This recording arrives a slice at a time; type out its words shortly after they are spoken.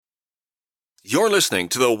You're listening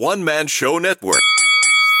to the One Man Show Network.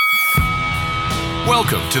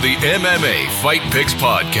 Welcome to the MMA Fight Picks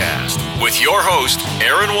Podcast with your host,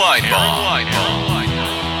 Aaron Weidman.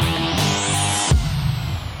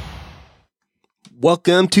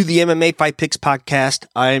 Welcome to the MMA Fight Picks Podcast.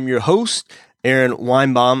 I am your host, Aaron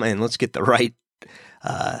Weinbaum, and let's get the right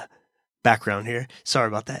background here. Sorry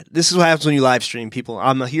about that. This is what happens when you live stream, people.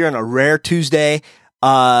 I'm here on a rare Tuesday.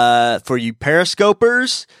 For you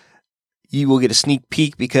Periscopers, you will get a sneak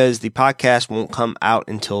peek because the podcast won't come out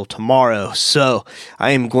until tomorrow. So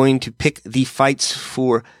I am going to pick the fights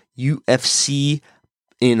for UFC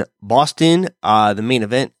in Boston. The main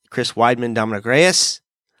event, Chris Weidman, Dominic Reyes.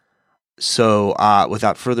 So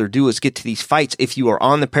without further ado, let's get to these fights. If you are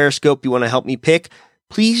on the Periscope, you want to help me pick,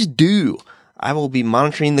 please do. I will be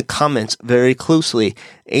monitoring the comments very closely.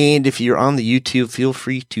 And if you're on the YouTube, feel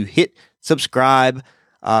free to hit subscribe.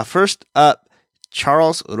 First up,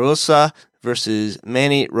 Charles Rosa versus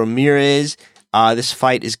Manny Ramirez. This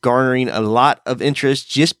fight is garnering a lot of interest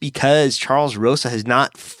just because Charles Rosa has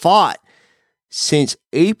not fought since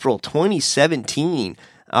April 2017.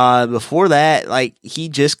 Before that, he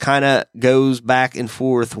just kind of goes back and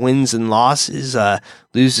forth, wins and losses,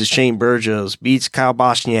 loses Shane Burgos, beats Kyle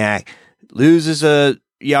Bochniak, loses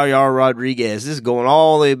Yair Rodriguez. This is going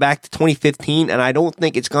all the way back to 2015, and I don't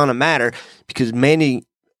think it's going to matter because Manny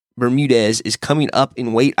Bermudez is coming up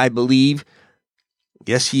in weight, I believe.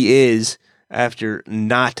 Yes, he is, after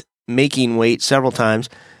not making weight several times.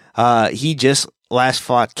 He just last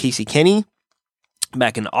fought Casey Kenny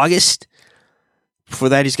back in August. Before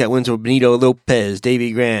that, he's got wins over Benito Lopez,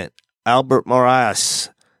 Davey Grant, Albert Moraes,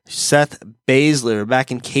 Seth Baszler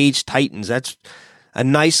back in Cage Titans. That's a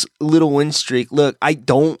nice little win streak. Look, I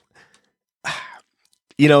don't,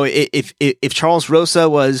 if Charles Rosa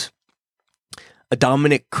was a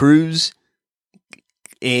Dominic Cruz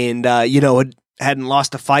and, hadn't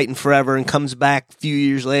lost a fight in forever and comes back a few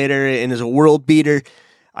years later and is a world beater,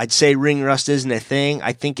 I'd say ring rust isn't a thing.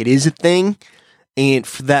 I think it is a thing. And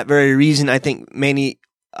for that very reason, I think Manny,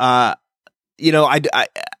 here's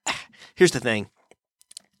the thing.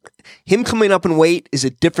 Him coming up in weight is a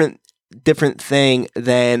different thing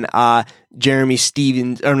than Jeremy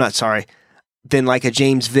Stevens, than like a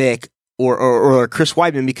James Vick or Chris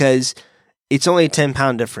Weidman, because it's only a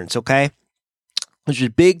 10-pound difference, okay? There's a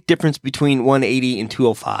big difference between 180 and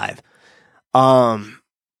 205.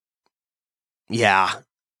 Yeah.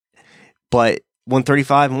 But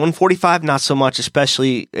 135 and 145, not so much,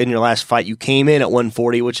 especially in your last fight. You came in at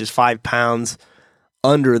 140, which is 5 pounds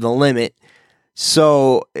under the limit.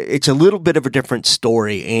 So it's a little bit of a different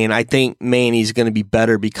story, and I think Manny's going to be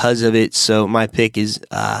better because of it. So my pick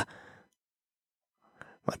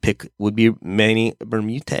would be Manny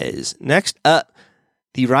Bermudez. Next up,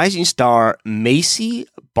 the rising star Macy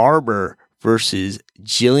Barber versus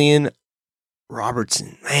Jillian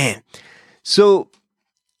Robertson. Man, so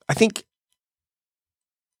I think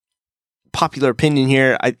popular opinion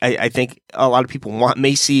here, I think a lot of people want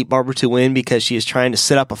Macy Barber to win because she is trying to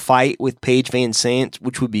set up a fight with Paige Van Sant,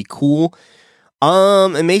 which would be cool.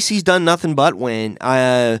 And Macy's done nothing but win.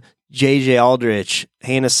 JJ Aldrich,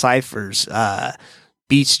 Hannah Cyphers,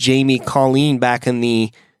 beats Jamie Colleen back in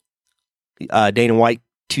the Dana White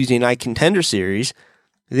Tuesday Night Contender Series.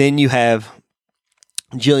 Then you have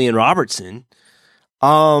Jillian Robertson.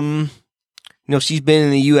 She's been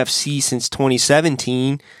in the UFC since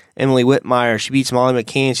 2017. Emily Whitmire, she beats Molly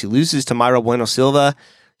McCann. She loses to Mayra Bueno Silva.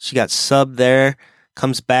 She got subbed there.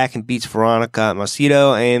 Comes back and beats Veronica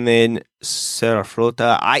Macedo. And then Sarah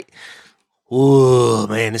Frota.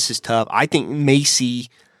 This is tough. I think Macy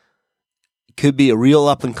could be a real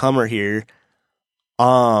up-and-comer here.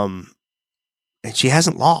 And she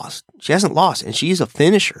hasn't lost. And she's a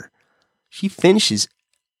finisher. She finishes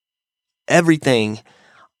everything.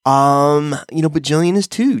 But Jillian is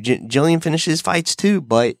too. Jillian finishes fights too,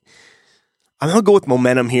 but I'm going to go with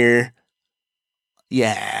momentum here.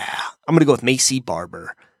 Yeah, I'm going to go with Macy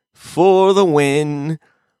Barber for the win.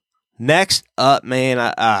 Next up, man,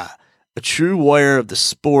 a true warrior of the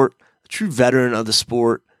sport, a true veteran of the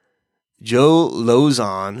sport, Joe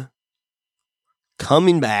Lauzon,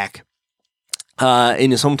 coming back in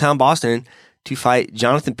his hometown Boston to fight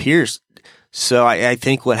Jonathan Pierce. So I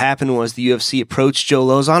think what happened was the UFC approached Joe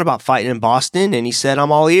Lauzon about fighting in Boston, and he said,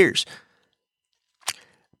 "I'm all ears."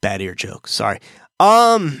 Bad ear joke. Sorry.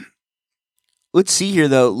 Let's see here,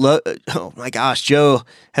 though. Oh, my gosh. Joe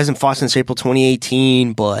hasn't fought since April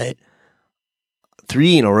 2018, but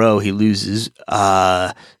 3 in a row he loses.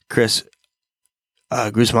 Chris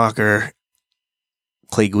Grussmacher,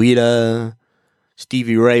 Clay Guida,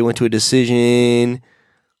 Stevie Ray went to a decision.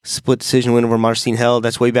 split decision win over Marcin Held.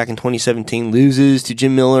 That's way back in 2017. Loses to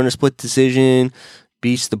Jim Miller in a split decision.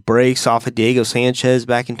 Beats the brakes off of Diego Sanchez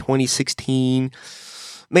back in 2016.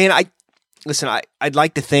 Man, I'd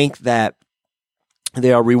like to think that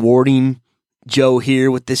they are rewarding Joe here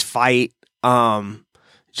with this fight.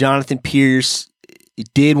 Jonathan Pierce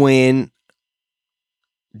did win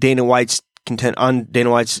Dana White's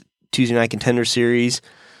Tuesday Night Contender Series.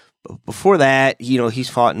 But before that, he's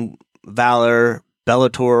fought in Valor,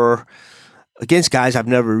 Bellator, against guys I've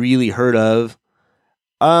never really heard of.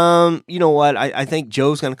 You know what? I think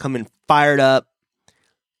Joe's going to come in fired up.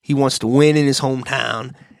 He wants to win in his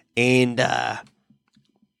hometown. And,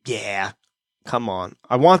 yeah, come on.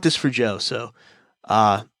 I want this for Joe. So,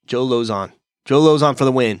 Joe Lozon. Joe Lozon for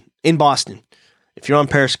the win in Boston. If you're on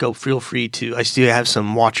Periscope, feel free to. I still have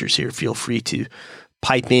some watchers here. Feel free to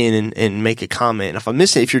pipe in and make a comment. And if I'm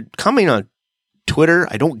missing, if you're commenting on Twitter,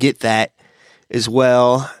 I don't get that as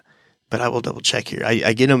well, but I will double check here.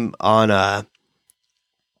 I get them on.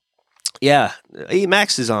 Yeah, hey,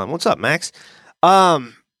 Max is on. What's up, Max? Yeah,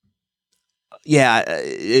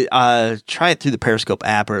 try it through the Periscope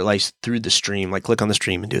app or at least through the stream. Like, click on the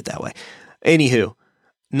stream and do it that way. Anywho,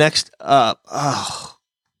 next up,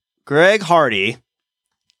 Greg Hardy.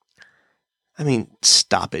 I mean,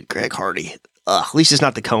 stop it, Greg Hardy. At least it's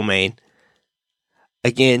not the co-main.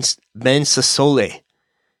 Against Ben Sassoli.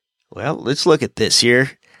 Well, let's look at this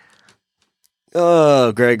here.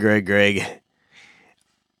 Oh, Greg.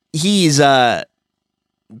 He's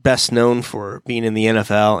best known for being in the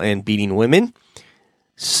NFL and beating women.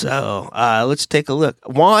 So let's take a look.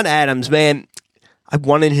 Juan Adams, man. I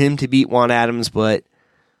wanted him to beat Juan Adams, but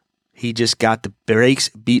he just got the brakes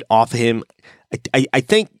beat off of him. I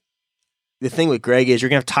think the thing with Greg is you're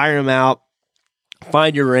going to have to tire him out,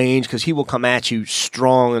 find your range, because he will come at you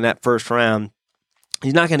strong in that first round.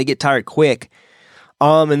 He's not going to get tired quick.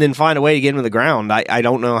 And then find a way to get him to the ground. I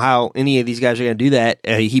don't know how any of these guys are going to do that.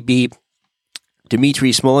 He beat Dmitry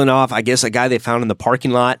Smolinov, I guess a guy they found in the parking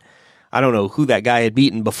lot. I don't know who that guy had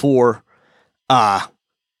beaten before to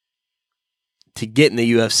get in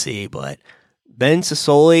the UFC, but Ben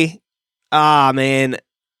Sassoli, man.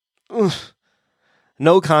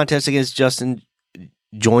 No contest against Justin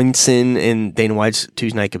Joinson in Dana White's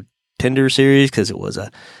Tuesday Night Contender Series because it was an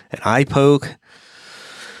eye poke.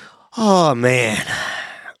 Oh, man.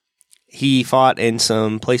 He fought in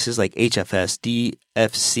some places like HFS,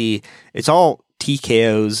 DFC. It's all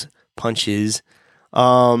TKOs, punches.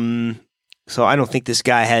 So I don't think this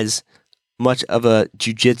guy has much of a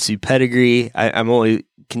jiu-jitsu pedigree. I'm only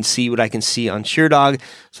can see what I can see on SureDog.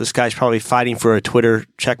 So this guy's probably fighting for a Twitter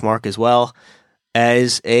checkmark as well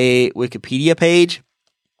as a Wikipedia page.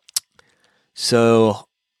 So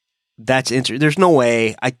that's interesting. There's no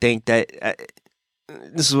way I think that...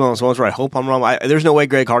 this is one of those ones where I hope I'm wrong. There's no way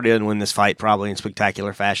Greg Hardy doesn't win this fight, probably in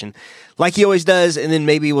spectacular fashion, like he always does, and then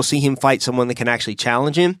maybe we'll see him fight someone that can actually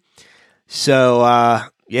challenge him. So,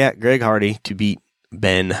 yeah, Greg Hardy to beat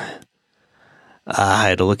Ben. I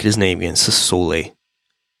had to look at his name again, Sassoli.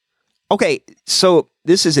 Okay, so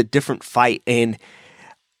this is a different fight, and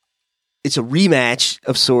it's a rematch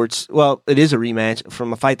of sorts. Well, it is a rematch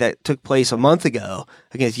from a fight that took place a month ago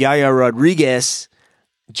against Yaya Rodriguez,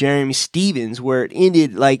 Jeremy Stevens, where it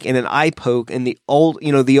ended like in an eye poke in the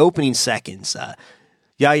the opening seconds.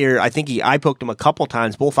 Yair, I think he eye poked him a couple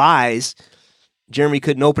times, both eyes. Jeremy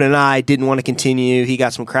couldn't open an eye, didn't want to continue. He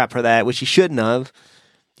got some crap for that, which he shouldn't have.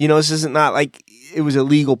 This isn't not like it was a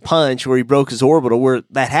legal punch where he broke his orbital, where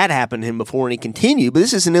that had happened to him before and he continued. But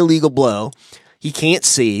this is an illegal blow. He can't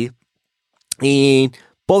see. And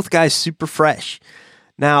both guys super fresh.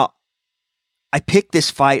 Now, I picked this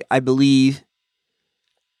fight, I believe,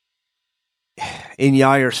 in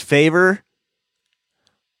Yair's favor,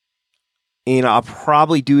 and I'll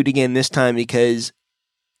probably do it again this time because,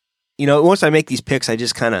 once I make these picks, I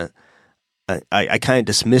just kind of, I kind of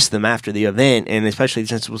dismiss them after the event, and especially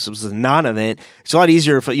since it was a non-event, it's a lot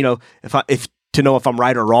easier if to know if I'm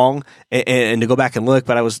right or wrong, and to go back and look,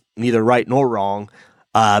 but I was neither right nor wrong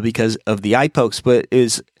because of the eye pokes. But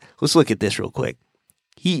let's look at this real quick.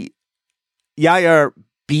 Yair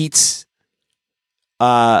beats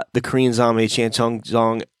the Korean Zombie Chan Sung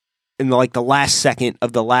Jong in the last second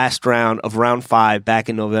of the last round of round 5 back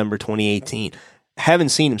in November 2018. Haven't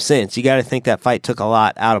seen him since. You got to think that fight took a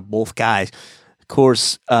lot out of both guys. Of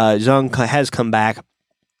course, Zhang has come back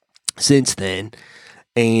since then,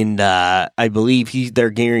 and I believe they're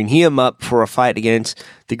gearing him up for a fight against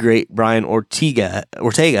the great Brian Ortega,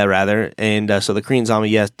 and so the Korean Zombie,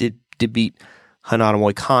 yes, did beat Hanada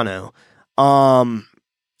Moicano.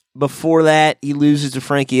 Before that, he loses to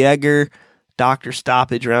Frankie Edgar, doctor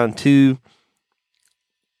stoppage round 2.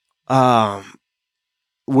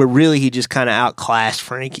 where really he just kind of outclassed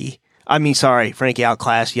Frankie. Frankie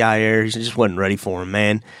outclassed Yair. He just wasn't ready for him,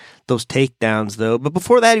 man. Those takedowns, though. But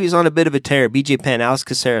before that, he was on a bit of a tear. BJ Penn, Alex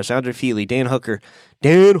Caceres, Andre Feely, Dan Hooker.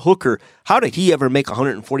 How did he ever make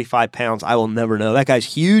 145 pounds? I will never know. That guy's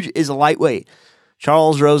huge, is a lightweight.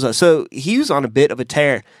 Charles Rosa. So he was on a bit of a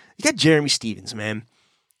tear. You got Jeremy Stevens, man.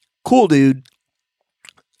 Cool dude.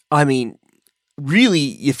 I mean, really,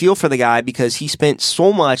 you feel for the guy because he put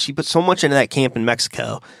so much into that camp in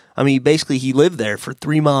Mexico. I mean, basically, he lived there for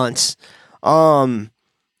 3 months. He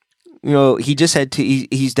just had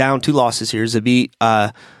he's down 2 losses here. Zabit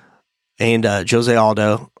and Jose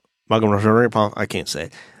Aldo. I can't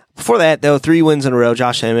say. Before that, though, 3 wins in a row.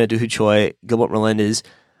 Josh Emmett, Duhu Choi, Gilbert Melendez.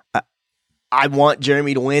 I want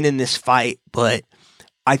Jeremy to win in this fight, but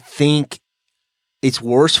I think it's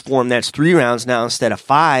worse for him. That's 3 rounds now instead of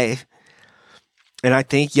 5. And I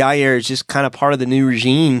think Yair is just kind of part of the new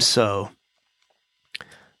regime. So,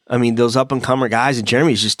 I mean, those up-and-comer guys, and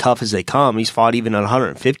Jeremy's just tough as they come. He's fought even at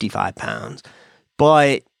 155 pounds.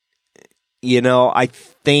 But, I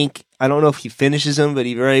don't know if he finishes him, but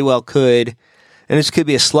he very well could. And this could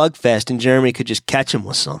be a slugfest, and Jeremy could just catch him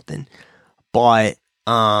with something. But,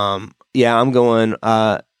 I'm going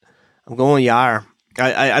Yair.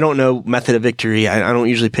 I don't know method of victory. I don't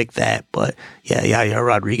usually pick that, but Yair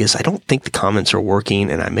Rodriguez. I don't think the comments are working,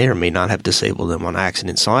 and I may or may not have disabled them on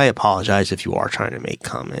accident, so I apologize if you are trying to make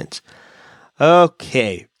comments.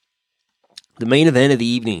 Okay. The main event of the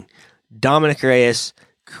evening. Dominic Reyes,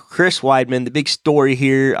 Chris Weidman. The big story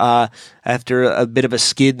here, after a bit of a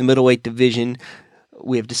skid in the middleweight division,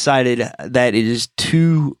 we have decided that it is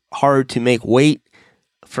too hard to make weight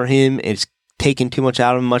for him. It's taken too much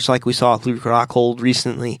out of him, much like we saw with Luke Rockhold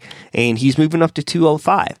recently, and he's moving up to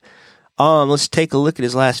 205. Let's take a look at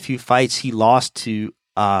his last few fights. He lost to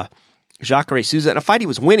Jacare Souza in a fight he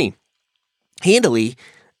was winning handily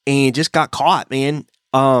and just got caught, man.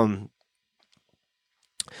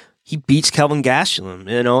 He beats Kelvin Gastelum,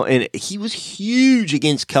 and he was huge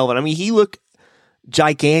against Kelvin. I mean, he looked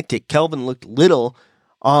gigantic. Kelvin looked little.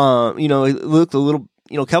 He looked a little.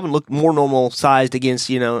 Kelvin looked more normal sized against,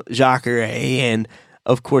 Jacare and,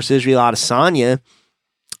 of course, Israel Adesanya.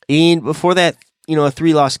 And before that, a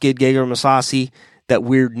 3-loss skid, Gegard Mousasi, that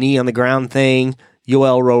weird knee on the ground thing,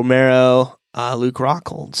 Yoel Romero, Luke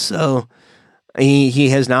Rockhold. So he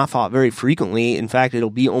has not fought very frequently. In fact, it'll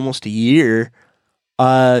be almost a year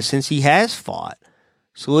since he has fought.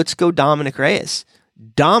 So let's go Dominic Reyes.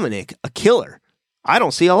 Dominic, a killer. I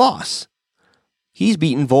don't see a loss. He's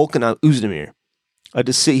beaten Volkan Oezdemir.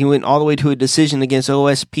 He went all the way to a decision against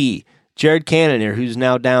OSP. Jared Cannonier, who's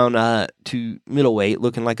now down to middleweight,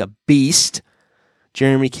 looking like a beast.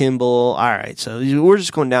 Jeremy Kimball. All right, so we're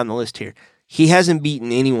just going down the list here. He hasn't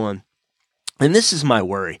beaten anyone. And this is my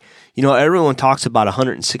worry. Everyone talks about a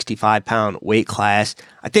 165-pound weight class.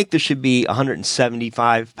 I think there should be a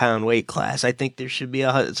 175-pound weight class. I think there should be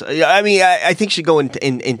I think it should go in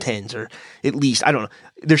tens, or at least, I don't know.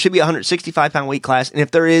 There should be a 165-pound weight class. And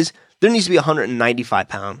if there is, there needs to be a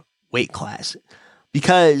 195-pound weight class,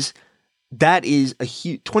 because that is a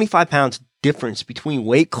huge 25 pounds difference between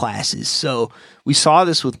weight classes. So we saw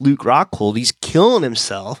this with Luke Rockhold. He's killing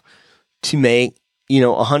himself to make,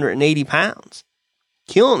 180 pounds.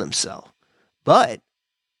 Killing himself. But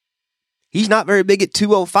he's not very big at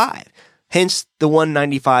 205. Hence the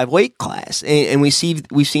 195 weight class. And we've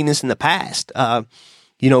seen this in the past.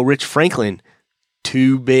 Rich Franklin,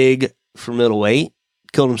 too big for middleweight.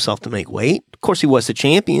 Killed himself to make weight. Of course, he was the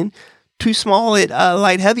champion. Too small at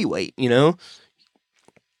light heavyweight,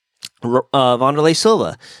 Wanderlei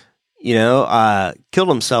Silva, killed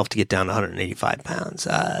himself to get down to 185 pounds.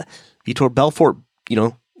 Vitor Belfort,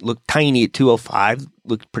 looked tiny at 205,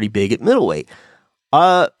 looked pretty big at middleweight.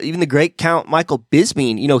 Even the great Count Michael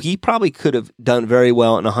Bisping, he probably could have done very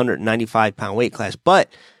well in a 195-pound weight class. But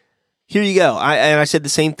here you go. I said the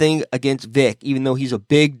same thing against Vic. Even though he's a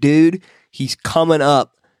big dude, he's coming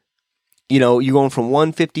up. You're going from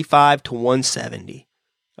 155 to 170.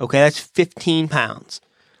 Okay, that's 15 pounds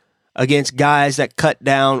against guys that cut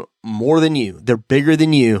down more than you. They're bigger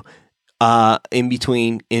than you in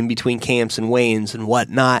between camps and weigh-ins and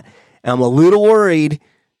whatnot. And I'm a little worried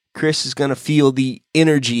Chris is going to feel the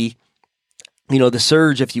energy, the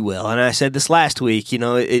surge, if you will. And I said this last week,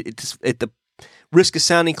 it's at the risk of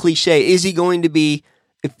sounding cliche. Is he going to be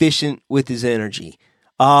efficient with his energy?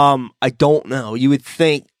 I don't know. You would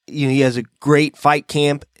think, he has a great fight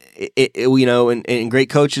camp, and great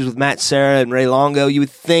coaches with Matt Serra and Ray Longo. You would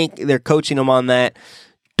think they're coaching him on that.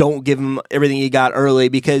 Don't give him everything you got early,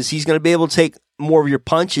 because he's going to be able to take more of your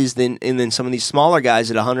punches than some of these smaller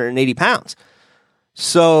guys at 180 pounds.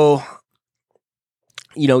 So,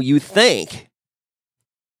 you think,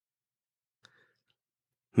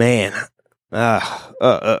 man, am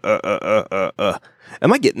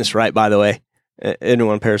I getting this right, by the way?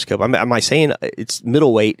 Anyone on Periscope? Am I saying it's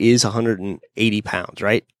middleweight is 180 pounds,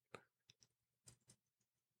 right?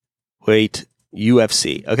 Weight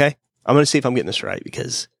UFC. Okay. I'm going to see if I'm getting this right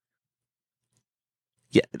because,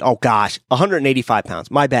 yeah. Oh gosh. 185 pounds.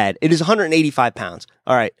 My bad. It is 185 pounds.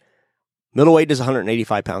 All right. Middleweight is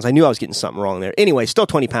 185 pounds. I knew I was getting something wrong there. Anyway, still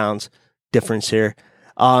 20 pounds difference here.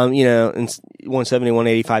 And 170,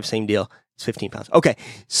 185, same deal. It's 15 pounds. Okay.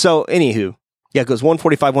 So anywho, yeah, it goes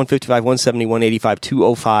 145, 155, 170, 185,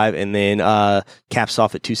 205, and then caps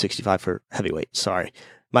off at 265 for heavyweight. Sorry.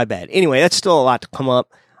 My bad. Anyway, that's still a lot to come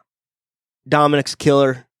up. Dominic's a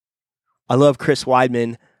killer. I love Chris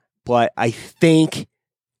Weidman, but I think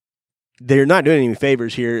they're not doing any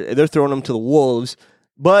favors here. They're throwing them to the wolves.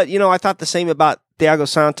 But, I thought the same about Thiago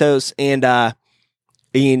Santos and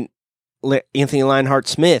Anthony Lionheart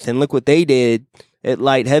Smith. And look what they did at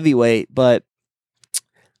light heavyweight. But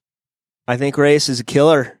I think Reyes is a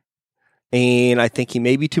killer. And I think he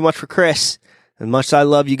may be too much for Chris. As much as I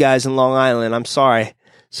love you guys in Long Island, I'm sorry.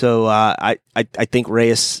 So I think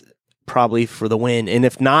Reyes probably for the win. And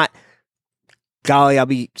if not, golly, I'll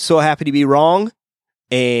be so happy to be wrong.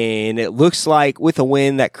 And it looks like with a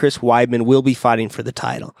win that Chris Weidman will be fighting for the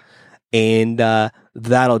title. And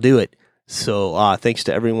that'll do it. So thanks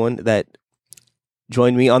to everyone that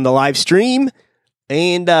joined me on the live stream.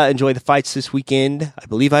 And enjoy the fights this weekend. I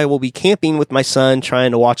believe I will be camping with my son,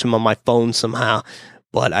 trying to watch him on my phone somehow.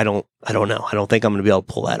 But I don't know. I don't think I'm going to be able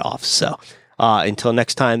to pull that off. So until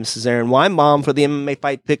next time, this is Aaron Weinbaum for the MMA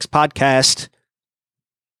Fight Picks podcast.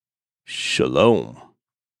 Shalom.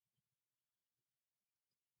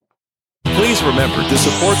 Please remember to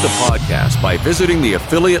support the podcast by visiting the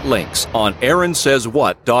affiliate links on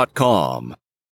AaronSaysWhat.com.